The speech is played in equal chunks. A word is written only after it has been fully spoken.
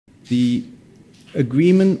The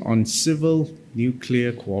Agreement on Civil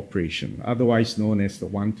Nuclear Cooperation, otherwise known as the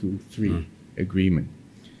 123 Agreement,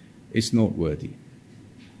 is noteworthy.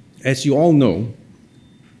 As you all know,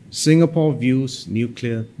 Singapore views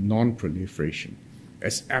nuclear non-proliferation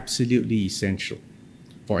as absolutely essential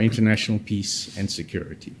for international peace and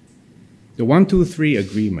security. The 123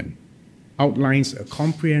 Agreement outlines a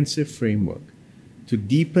comprehensive framework to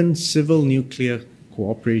deepen civil nuclear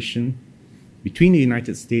cooperation between the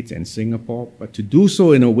United States and Singapore, but to do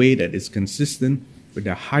so in a way that is consistent with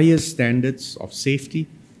the highest standards of safety,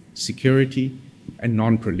 security, and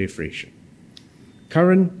non-proliferation.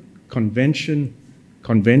 Current conventional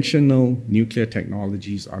nuclear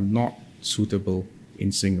technologies are not suitable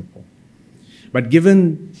in Singapore. But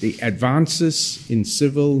given the advances in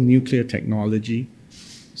civil nuclear technology,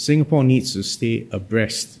 Singapore needs to stay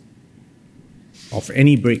abreast of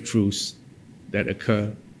any breakthroughs that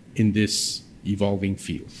occur in this evolving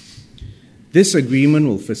field. This agreement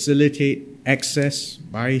will facilitate access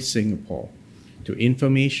by Singapore to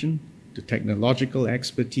information, to technological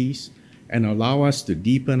expertise, and allow us to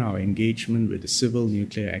deepen our engagement with the civil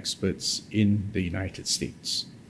nuclear experts in the United States.